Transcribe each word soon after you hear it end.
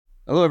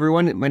Hello,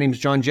 everyone. My name is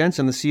John Jentz.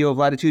 I'm the CEO of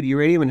Latitude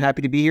Uranium, and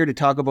happy to be here to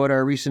talk about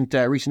our recent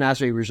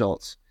assay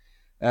results.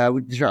 Our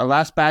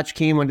last batch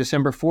came on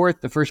December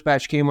 4th. The first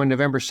batch came on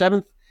November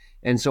 7th,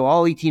 and so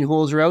all 18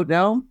 holes are out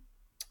now.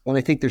 And I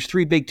think there's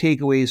three big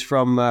takeaways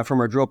from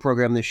our drill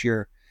program this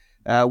year.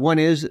 One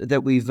is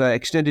that we've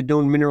extended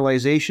known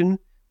mineralization.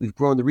 We've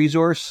grown the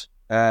resource,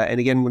 and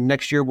again,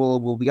 next year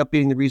we'll be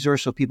updating the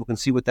resource so people can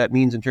see what that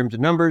means in terms of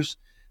numbers.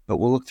 But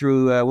we'll look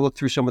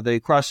through some of the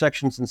cross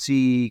sections and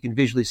see, you can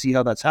visually see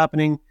how that's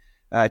happening.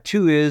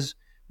 Two is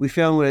we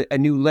found a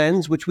new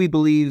lens, which we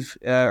believe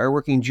our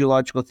working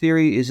geological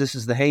theory is this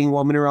is the hanging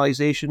wall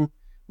mineralization,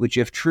 which,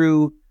 if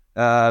true,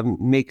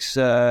 makes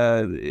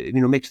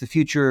the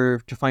future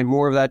to find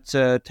more of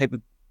that type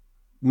of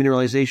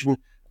mineralization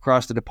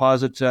across the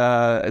deposit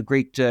a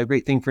great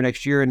thing for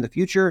next year and the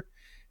future.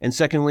 And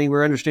secondly,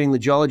 we're understanding the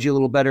geology a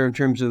little better in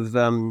terms of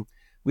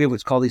we have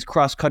what's called these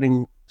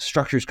cross-cutting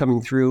structures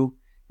coming through.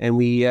 And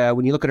we,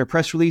 when you look at our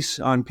press release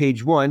on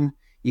page 1,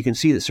 you can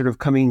see that sort of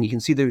coming. You can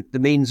see the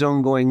main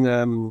zone going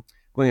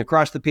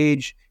across the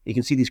page. You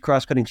can see these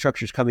cross-cutting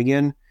structures coming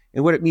in.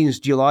 And what it means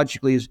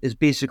geologically is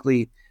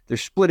basically they're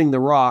splitting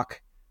the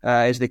rock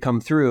as they come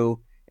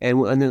through.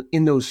 And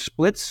in those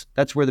splits,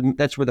 that's where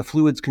the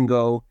fluids can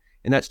go.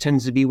 And that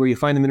tends to be where you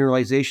find the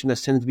mineralization.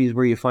 That tends to be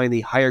where you find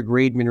the higher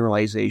grade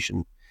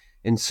mineralization.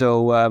 And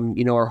so,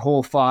 our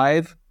hole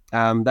 5.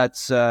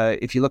 That's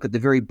if you look at the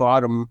very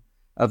bottom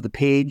of the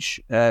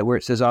page where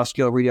it says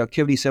off-scale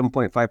radioactivity,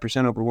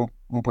 7.5% over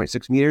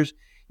 1.6 meters.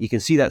 You can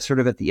see that sort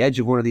of at the edge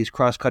of one of these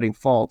cross-cutting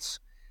faults.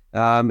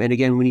 And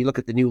again, when you look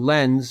at the new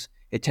lens,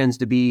 it tends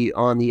to be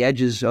on the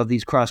edges of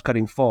these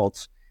cross-cutting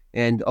faults.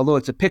 And although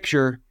it's a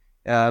picture,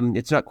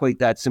 it's not quite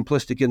that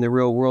simplistic in the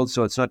real world,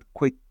 so it's not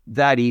quite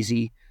that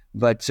easy.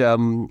 But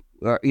our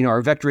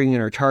vectoring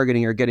and our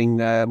targeting are getting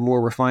more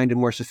refined and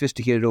more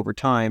sophisticated over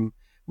time,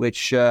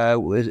 which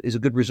is a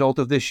good result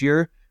of this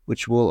year,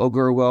 which will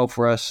augur well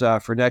for us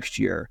for next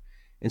year.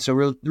 And so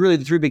really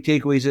the three big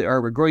takeaways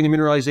are we're growing the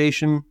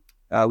mineralization,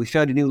 we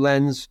found a new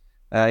lens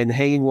in the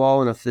hanging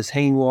wall, and if this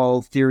hanging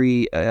wall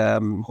theory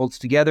holds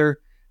together,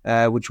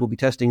 which we'll be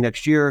testing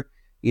next year,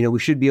 we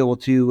should be able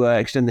to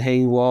extend the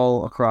hanging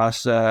wall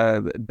across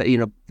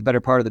the better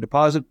part of the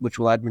deposit, which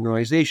will add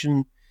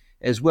mineralization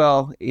as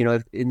well.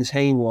 In this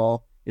hanging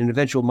wall, in an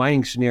eventual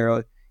mining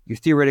scenario, you're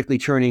theoretically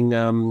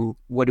turning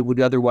what it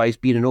would otherwise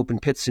be in an open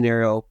pit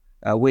scenario,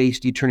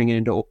 waste, you're turning it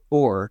into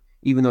ore,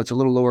 even though it's a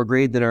little lower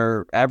grade than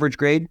our average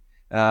grade.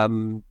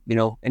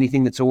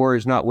 Anything that's ore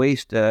is not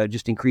waste,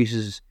 just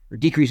increases or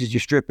decreases your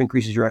strip,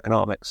 increases your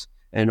economics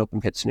in an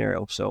open pit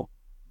scenario. So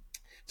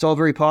it's all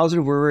very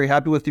positive. We're very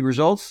happy with the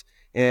results.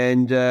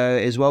 And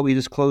as well, we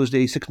just closed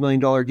a $6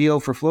 million deal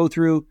for flow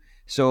through.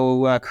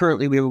 So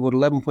currently we have about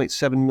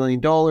 $11.7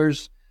 million.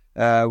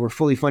 We're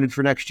fully funded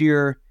for next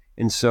year.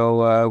 And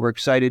so we're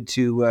excited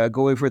to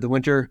go away for the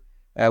winter.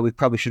 We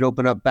probably should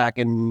open up back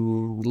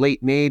in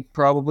late May,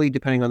 probably,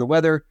 depending on the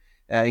weather,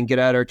 and get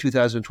out our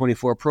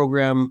 2024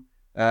 program.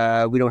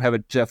 We don't have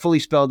it fully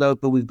spelled out,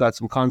 but we've got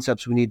some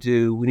concepts we need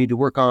to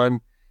work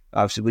on.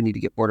 Obviously, we need to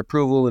get board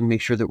approval and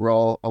make sure that we're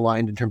all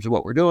aligned in terms of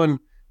what we're doing.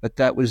 But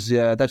that's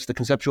the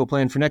conceptual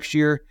plan for next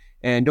year.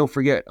 And don't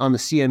forget, on the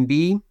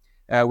CMB,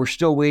 we're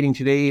still waiting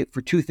today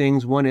for two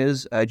things. One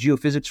is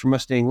geophysics for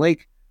Mustang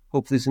Lake.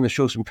 Hopefully, it's going to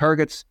show some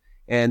targets.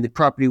 And the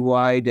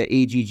property-wide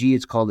AGG,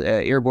 it's called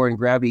Airborne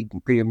Gravity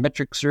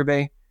Gradiometric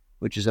Survey,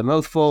 which is a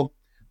mouthful.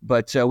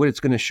 But what it's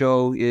going to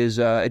show is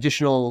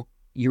additional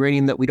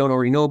uranium that we don't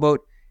already know about,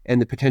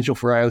 and the potential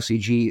for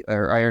IOCG,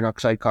 or iron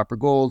oxide copper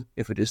gold,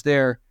 if it is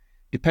there.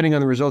 Depending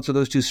on the results of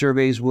those two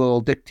surveys will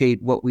dictate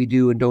what we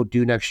do and don't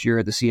do next year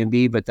at the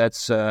CMB. But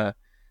that's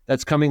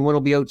coming. One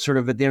will be out sort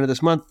of at the end of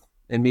this month,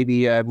 and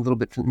maybe a little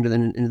bit into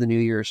the new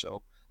year.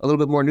 So a little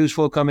bit more news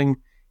flow coming,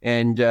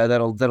 and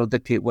that'll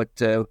dictate what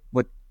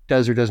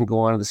does or doesn't go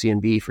on at the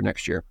CNB for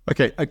next year.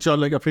 Okay,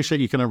 John, I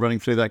appreciate you kind of running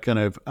through that kind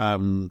of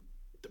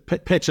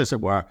pitch, as it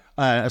were,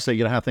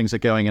 so how things are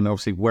going and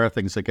obviously where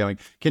things are going.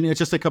 Can you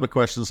just a couple of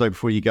questions though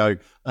before you go,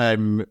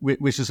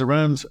 which is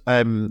around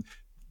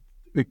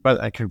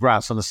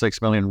congrats on the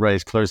 $6 million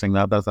raise, closing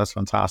that's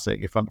fantastic.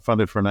 You're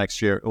funded for next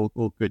year,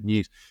 all good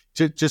news.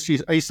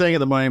 Are you saying at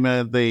the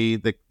moment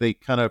the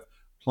kind of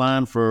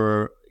plan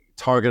for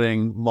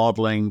targeting,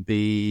 modeling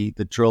the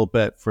drill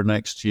bit for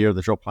next year,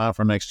 the drill plan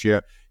for next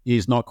year,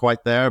 is not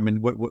quite there? I mean,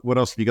 what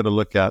else have you got to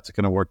look at to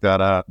kind of work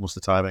that out? What's the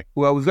timing?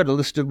 Well, we've got a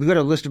list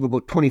of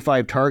about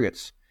 25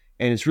 targets,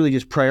 and it's really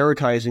just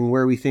prioritizing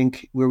where we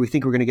think we're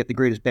going to get the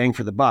greatest bang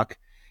for the buck.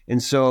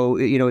 And so,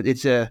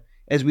 it's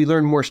as we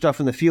learn more stuff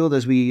in the field,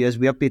 as we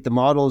update the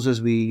models, as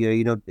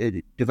we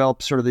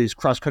develop sort of these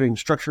cross-cutting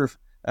structure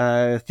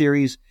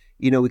theories,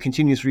 we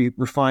continuously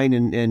refine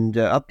and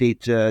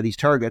update these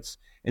targets.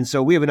 And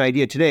so we have an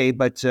idea today,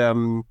 but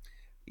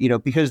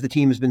because the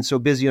team has been so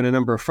busy on a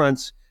number of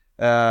fronts,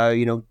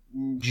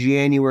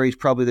 January is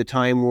probably the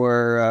time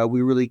where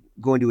we really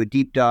go into a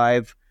deep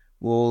dive.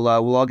 We'll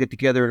all get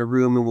together in a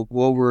room and we'll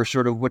go over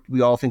sort of what we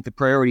all think the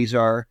priorities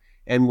are,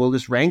 and we'll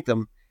just rank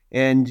them.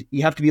 And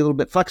you have to be a little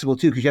bit flexible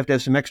too, because you have to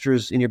have some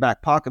extras in your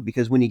back pocket,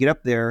 because when you get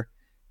up there,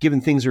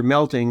 given things are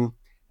melting,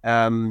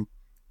 don't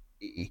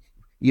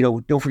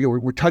forget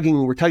we're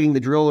tugging the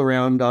drill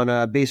around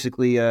on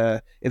basically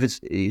if it's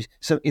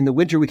so in the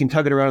winter we can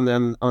tug it around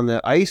on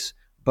the ice,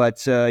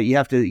 but you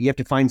have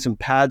to find some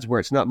pads where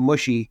it's not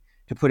mushy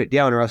to put it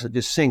down, or else it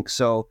just sinks.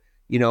 So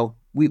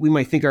we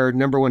might think our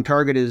number one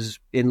target is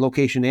in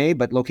location A,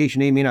 but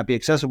location A may not be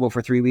accessible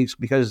for 3 weeks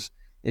because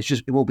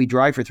it won't be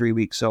dry for 3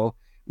 weeks. So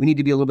we need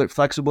to be a little bit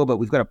flexible, but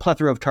we've got a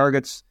plethora of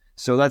targets,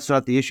 so that's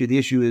not the issue. The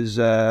issue is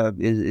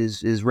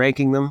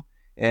ranking them.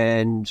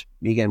 And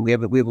again, we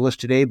have a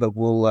list today, but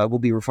we'll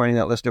be refining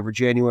that list over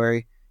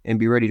January and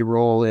be ready to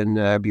roll in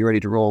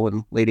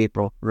late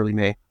April, early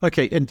May.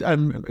 Okay, and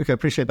okay,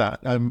 appreciate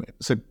that.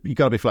 So you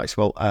got to be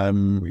flexible.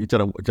 You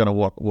don't know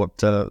what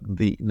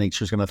the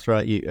nature is going to throw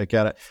at you. I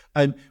get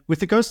it.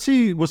 With regards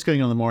to what's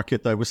going on in the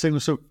market, though, we're seeing I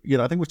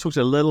think we've talked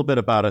a little bit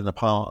about it in the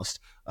past,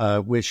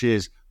 which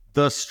is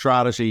the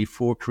strategy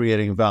for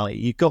creating value.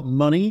 You've got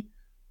money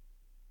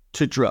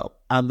to drill,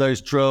 and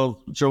those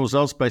drill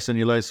results based on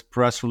your latest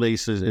press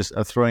release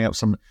are throwing up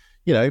some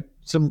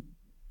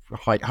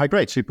high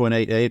grade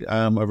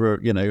 2.88 over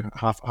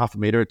half a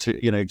meter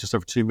to just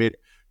over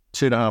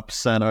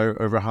 2.5%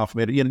 over half a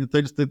meter.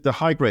 The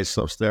high grade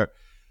stuff's there.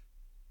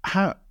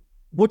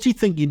 What do you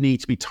think you need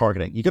to be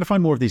targeting? You got to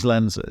find more of these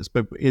lenses,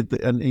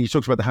 and you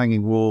talked about the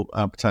hanging wall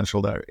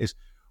potential. There is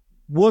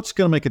what's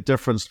going to make a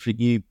difference for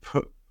you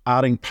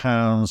adding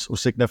pounds or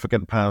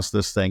significant pounds to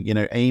this thing.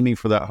 Aiming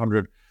for that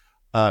 100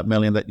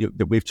 million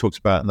that we've talked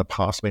about in the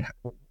past. I mean,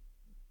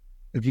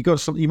 have you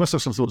got some? You must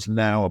have some thoughts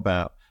now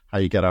about how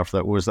you get after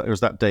that, or is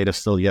that data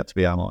still yet to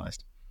be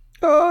analyzed?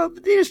 The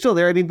data's still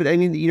there.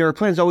 Our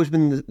plan's always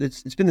been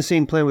it's been the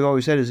same plan we've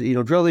always said is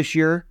drill this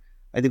year.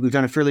 I think we've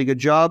done a fairly good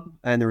job,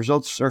 and the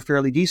results are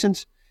fairly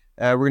decent.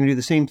 We're going to do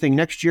the same thing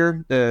next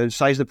year. The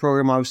size of the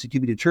program obviously to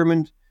be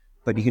determined,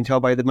 but you can tell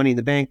by the money in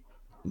the bank,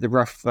 the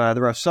rough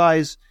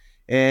size,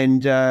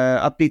 and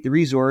update the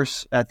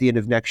resource at the end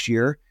of next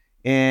year.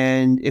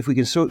 And if we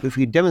can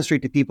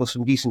demonstrate to people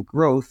some decent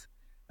growth,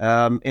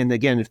 and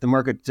again, if the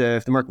market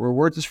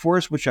rewards us for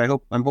us, which I'm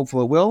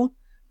hopeful it will,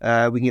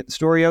 we can get the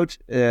story out.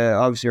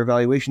 Obviously, our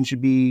valuation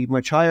should be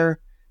much higher.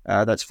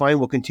 That's fine.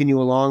 We'll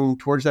continue along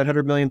towards that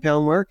 £100 million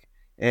mark.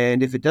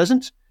 And if it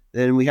doesn't,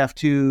 then we have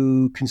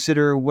to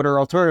consider what our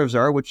alternatives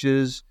are, which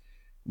is,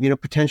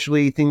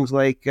 potentially things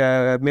like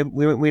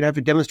we'd have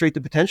to demonstrate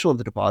the potential of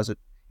the deposit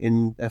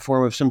in a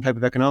form of some type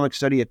of economic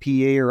study, a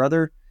PEA or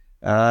other.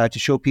 To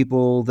show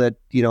people that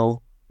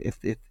if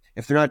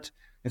they're not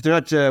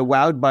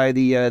wowed by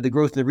the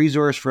growth in the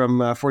resource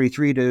from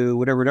 43 to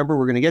whatever number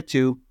we're going to get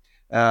to,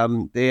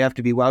 they have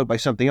to be wowed by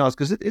something else,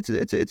 because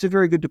it's a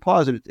very good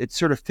deposit. It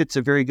sort of fits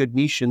a very good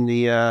niche in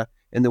the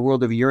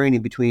world of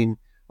uranium. Between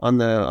on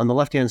the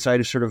left hand side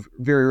is sort of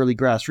very early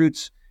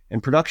grassroots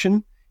and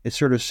production. It's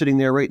sort of sitting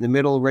there right in the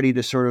middle, ready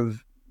to sort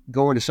of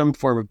go into some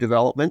form of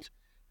development.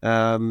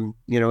 Again,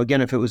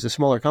 if it was a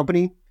smaller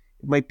company,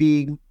 it might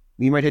be.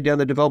 We might head down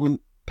the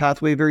development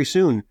pathway very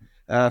soon.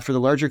 For the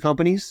larger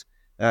companies,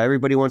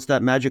 everybody wants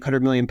that magic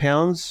 £100 million.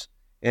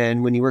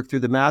 And when you work through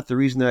the math, the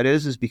reason that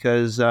is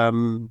because, at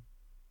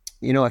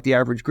the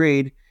average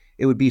grade,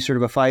 it would be sort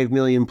of a £5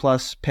 million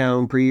plus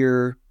pound per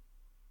year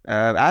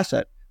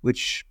asset,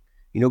 which,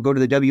 go to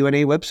the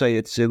WNA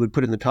website, it would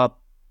put in the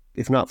top,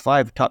 if not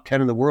 5, top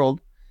 10 in the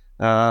world.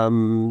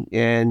 And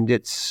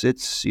it's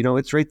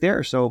right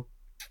there. So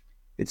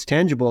it's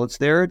tangible. It's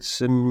there.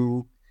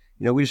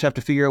 We just have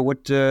to figure out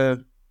what,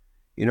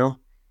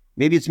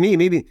 maybe it's me,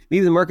 maybe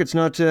the market's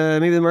not,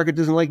 maybe the market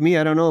doesn't like me.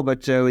 I don't know,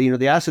 but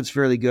the asset's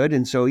fairly good.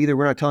 And so either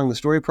we're not telling the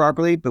story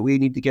properly, but we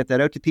need to get that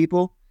out to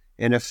people.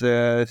 And if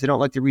they don't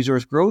like the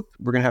resource growth,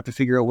 we're going to have to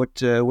figure out what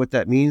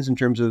that means in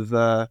terms of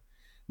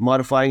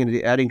modifying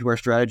and adding to our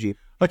strategy.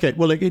 Okay.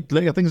 Well, I think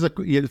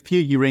a few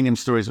uranium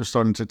stories are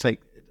starting to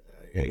take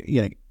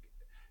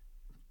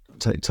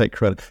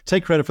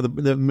credit for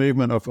the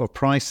movement of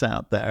price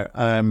out there,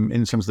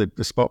 in terms of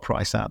the spot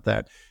price out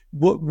there.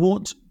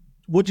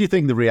 What do you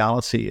think the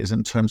reality is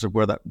in terms of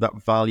where that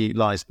value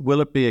lies?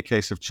 Will it be a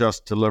case of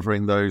just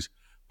delivering those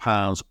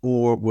pounds,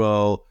 or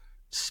will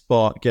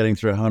spot getting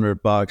through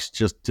 $100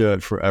 just do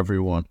it for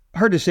everyone?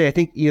 Hard to say. I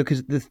think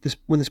because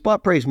when the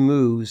spot price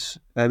moves,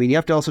 you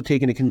have to also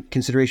take into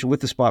consideration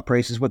with the spot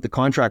prices what the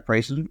contract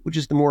price is, which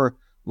is the more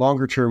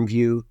longer term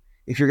view.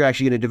 If you're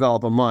actually going to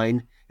develop a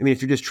mine,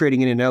 if you're just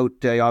trading in and out,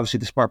 obviously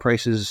the spot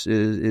price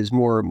is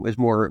more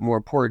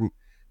important.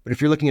 But if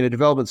you're looking at a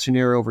development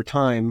scenario over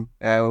time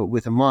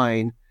with a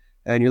mine,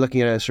 and you're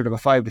looking at a sort of a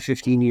 5 to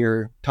 15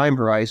 year time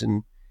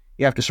horizon,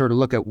 you have to sort of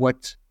look at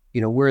what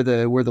where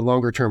the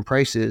longer term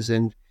price is,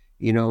 and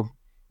even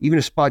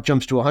if spot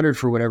jumps to 100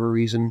 for whatever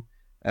reason,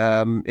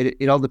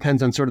 it all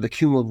depends on sort of the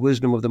cumulative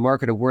wisdom of the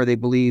market of where they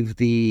believe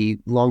the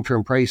long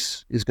term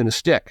price is going to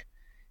stick.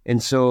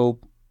 And so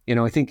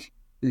I think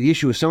the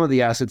issue with some of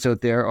the assets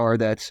out there are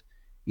that,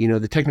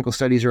 the technical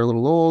studies are a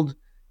little old.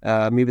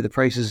 Maybe the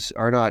prices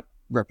are not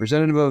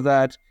representative of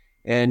that.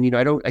 And,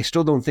 I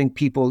still don't think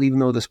people, even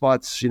though the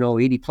spot's,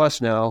 80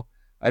 plus now,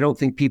 I don't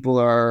think people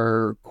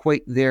are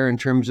quite there in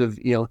terms of,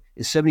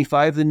 is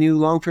 75 the new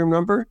long-term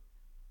number?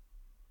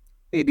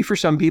 Maybe for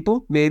some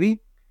people, maybe.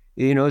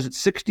 Is it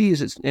 60?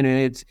 It's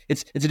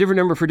a different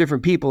number for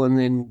different people, and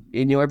then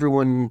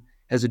everyone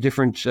has a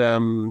different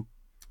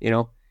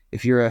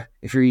if you're a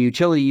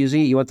utility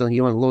using it, you want the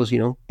lows.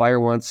 Buyer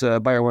wants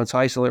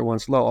high, seller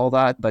wants low, all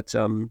that. But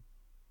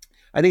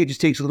I think it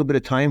just takes a little bit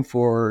of time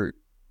for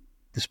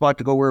the spot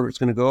to go wherever it's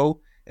going to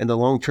go, and the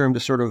long term to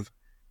sort of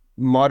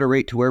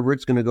moderate to wherever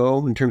it's going to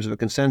go in terms of a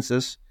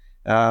consensus.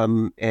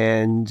 Those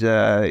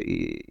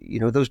the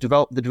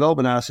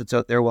development assets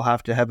out there will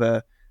have to have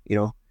a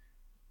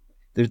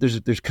there's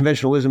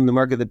conventionalism in the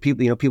market that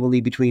people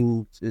need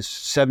between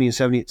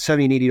 $70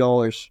 and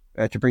 $80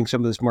 to bring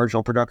some of this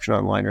marginal production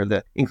online, or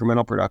the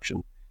incremental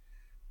production.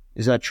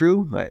 Is that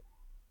true?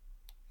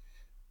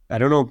 I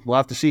don't know. We'll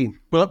have to see.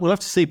 Well, we'll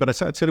have to see. But I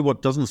tell you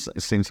what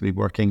doesn't seem to be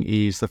working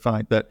is the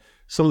fact that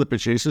some of the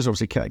producers,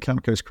 obviously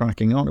Cameco's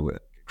cracking on it,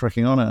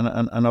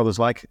 and others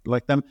like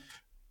them.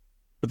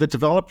 But the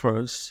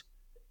developers,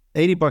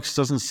 $80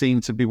 doesn't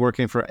seem to be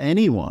working for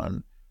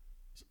anyone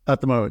at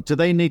the moment. Do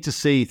they need to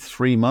see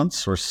 3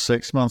 months or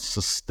 6 months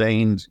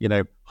sustained,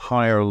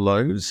 higher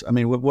lows? I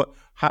mean,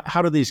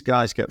 how do these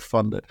guys get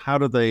funded? How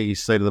do they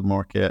say to the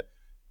market,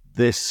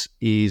 this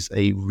is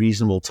a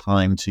reasonable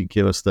time to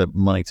give us the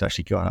money to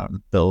actually go out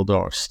and build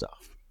our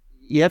stuff?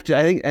 You have to.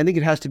 I think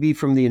it has to be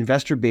from the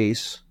investor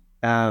base.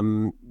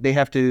 They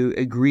have to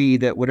agree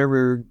that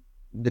whatever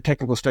the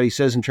technical study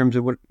says in terms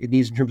of what it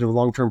needs in terms of a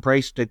long-term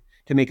price to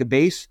make a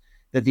base,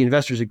 that the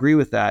investors agree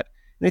with that.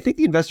 And I think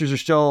the investors are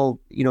still,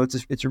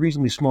 it's a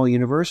reasonably small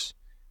universe.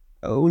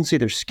 I wouldn't say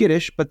they're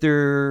skittish, but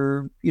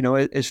they're,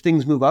 as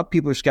things move up,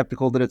 people are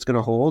skeptical that it's going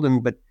to hold.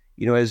 But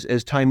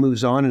as time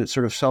moves on and it's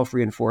sort of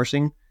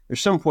self-reinforcing,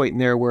 there's some point in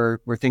there where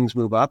things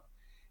move up.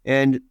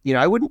 And,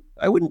 I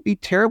wouldn't be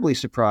terribly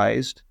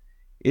surprised.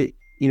 I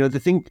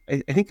think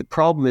the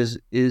problem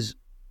is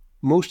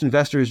most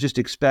investors just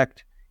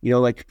expect,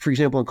 like, for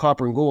example, in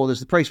copper and gold, as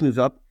the price moves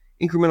up,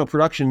 incremental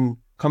production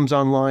comes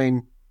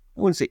online.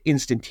 I wouldn't say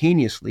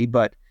instantaneously,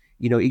 but,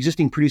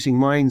 existing producing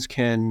mines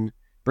can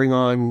bring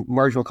on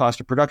marginal cost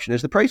of production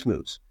as the price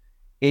moves.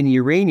 In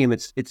uranium,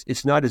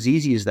 it's not as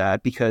easy as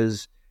that,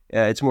 because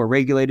it's more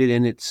regulated,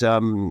 and it's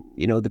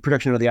the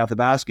production of the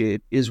Athabasca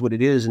is what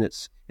it is, and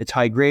it's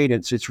high grade.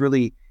 And it's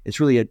really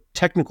a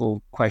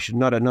technical question,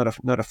 not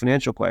a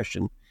financial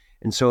question.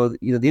 And so the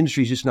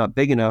industry is just not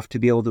big enough to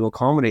be able to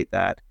accommodate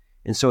that,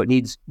 and so it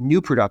needs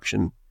new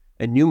production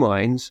and new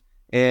mines.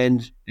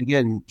 And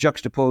again,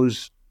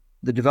 juxtapose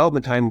the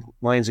development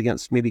timelines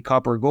against maybe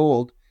copper or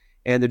gold,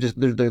 and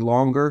they're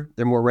longer,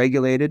 they're more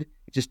regulated.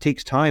 It just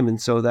takes time,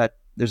 and so that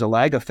there's a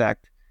lag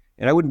effect.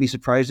 And I wouldn't be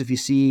surprised if you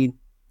see,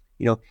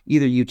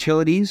 either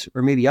utilities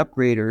or maybe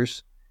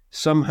upgraders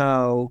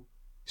somehow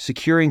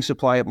securing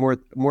supply at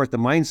more at the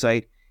mine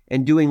site,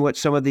 and doing what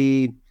some of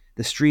the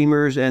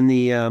streamers and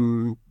the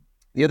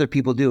other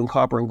people do in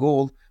copper and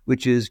gold,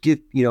 which is give,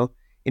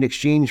 in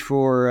exchange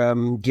for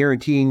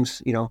guaranteeing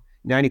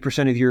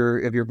 90% of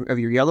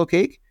your yellow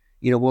cake,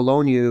 we'll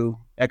loan you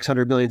X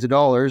hundred millions of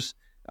dollars.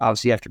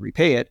 Obviously, you have to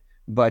repay it,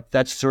 but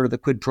that's sort of the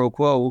quid pro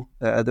quo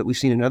that we've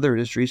seen in other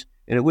industries.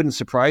 And it wouldn't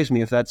surprise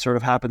me if that sort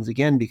of happens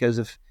again, because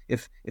if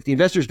the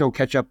investors don't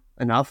catch up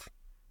enough,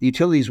 the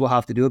utilities will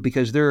have to do it,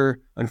 because they're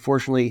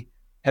unfortunately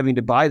having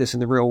to buy this in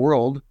the real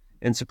world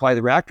and supply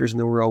the reactors in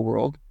the real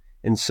world.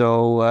 And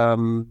so,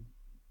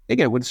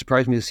 again, it wouldn't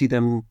surprise me to see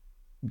them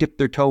dip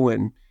their toe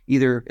in,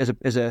 either as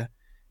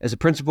a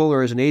principal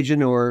or as an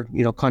agent, or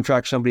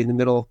contract somebody in the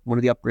middle, one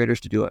of the upgraders,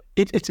 to do it.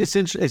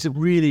 It's a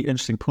really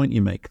interesting point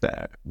you make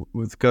there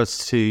with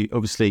regards to,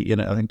 obviously,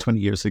 I think 20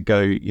 years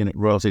ago,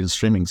 royalty and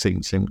streaming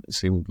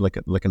seemed like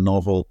a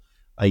novel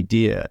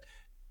idea.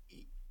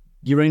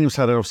 Uranium's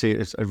had obviously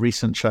a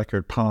recent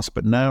checkered past,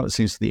 but now it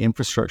seems the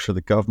infrastructure,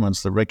 the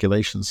governments, the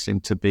regulations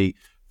seem to be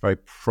very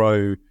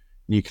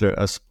pro-nuclear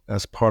as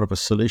part of a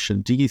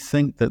solution. Do you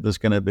think that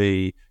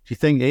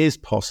it is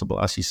possible,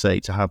 as you say,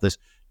 to have this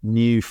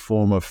new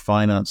form of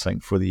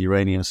financing for the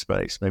uranium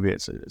space? Maybe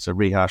it's a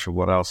rehash of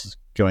what else is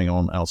going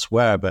on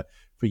elsewhere, but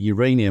for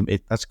uranium,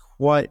 that's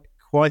quite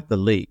the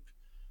leap.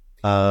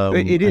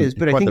 It is,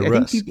 but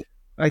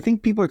I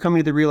think people are coming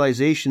to the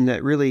realization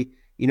that really,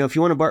 if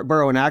you want to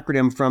borrow an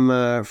acronym from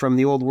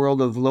the old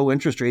world of low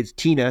interest rates,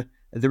 TINA,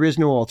 there is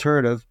no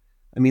alternative.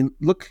 I mean,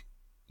 look,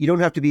 you don't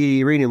have to be a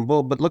uranium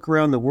bull, but look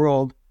around the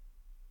world.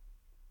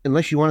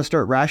 Unless you want to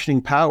start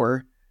rationing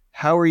power,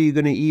 how are you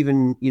going to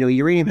even,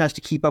 uranium has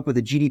to keep up with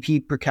the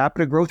GDP per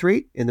capita growth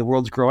rate, and the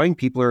world's growing.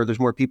 There's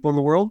more people in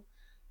the world.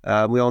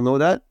 We all know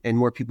that, and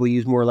more people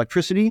use more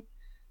electricity.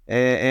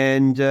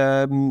 And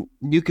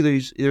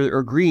nuclear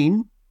or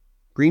green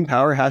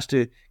power has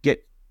to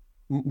get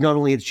not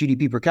only its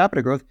GDP per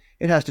capita growth,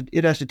 it has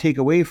to take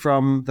away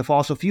from the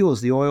fossil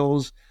fuels, the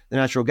oils, the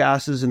natural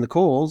gases, and the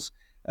coals.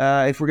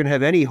 If we're going to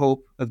have any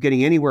hope of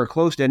getting anywhere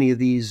close to any of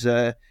these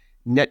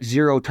net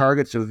zero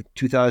targets of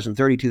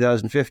 2030,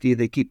 2050,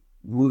 they keep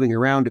moving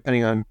around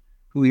depending on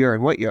who you are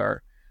and what you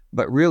are.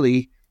 But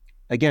really,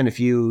 again, if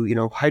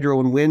hydro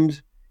and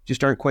wind,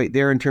 just aren't quite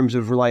there in terms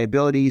of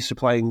reliability,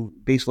 supplying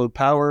baseload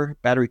power,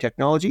 battery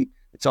technology.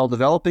 It's all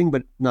developing,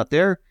 but not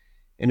there.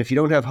 And if you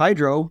don't have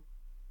hydro,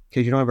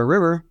 because you don't have a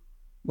river,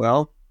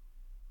 well,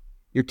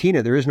 you're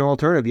Tina. There is no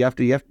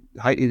alternative.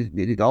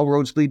 All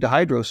roads lead to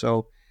hydro.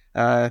 So,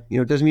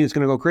 it doesn't mean it's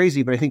going to go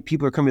crazy, but I think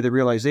people are coming to the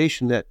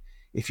realization that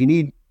if you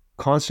need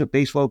constant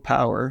baseload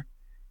power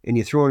and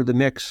you throw into the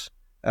mix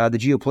the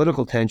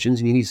geopolitical tensions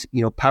and you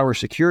need, power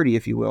security,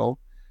 if you will,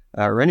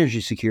 or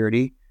energy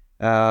security,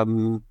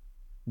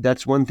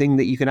 that's one thing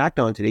that you can act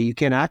on today. You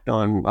can't act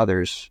on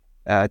others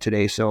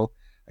today. So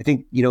I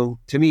think,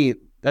 to me,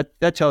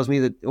 that tells me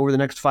that over the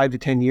next 5 to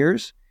 10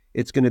 years,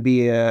 it's going to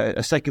be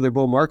a secular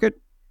bull market.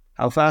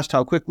 How fast,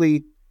 how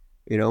quickly,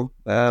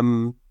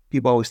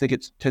 people always think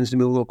it tends to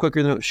move a little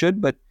quicker than it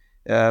should, but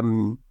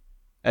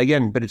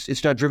again,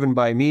 it's not driven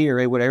by me or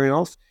everyone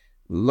else.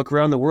 Look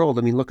around the world.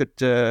 I mean, look at,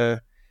 there's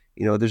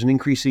an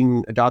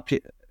increasing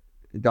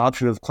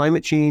adoption of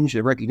climate change,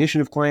 the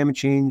recognition of climate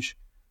change.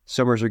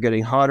 Summers are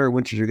getting hotter,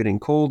 winters are getting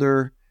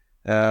colder.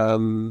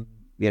 There's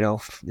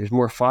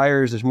more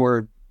fires, there's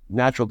more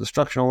natural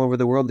destruction all over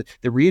the world.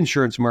 The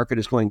reinsurance market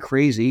is going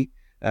crazy,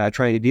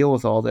 trying to deal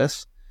with all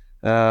this.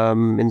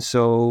 And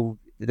so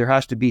there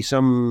has to be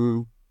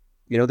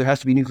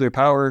nuclear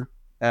power,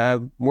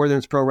 more than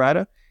its pro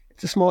rata.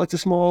 It's a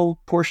small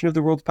portion of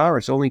the world's power.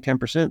 It's only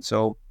 10%.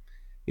 So,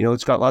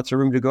 it's got lots of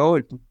room to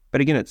go. But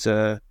again, it's,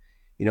 the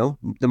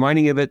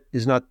mining of it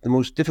is not the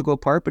most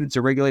difficult part, but it's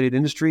a regulated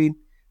industry,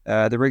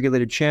 the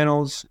regulated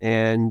channels,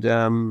 and,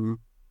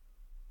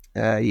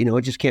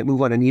 it just can't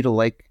move on a needle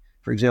like,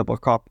 for example,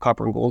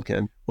 copper and gold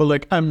can. Well,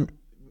 look,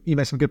 you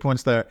made some good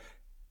points there.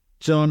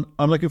 John,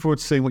 I'm looking forward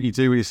to seeing what you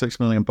do with your $6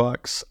 million,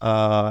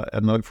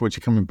 and I look forward to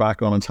you coming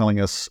back on and telling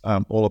us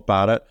all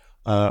about it.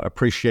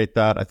 Appreciate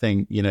that. I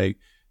think,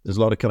 there's a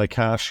lot of kind of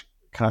cash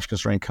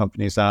constrained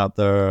companies out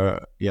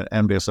there,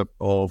 envious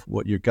of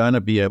what you're going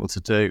to be able to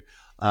do.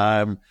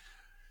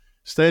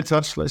 Stay in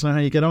touch. Let us know how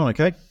you get on,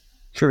 okay?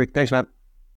 Sure. Thanks, Matt.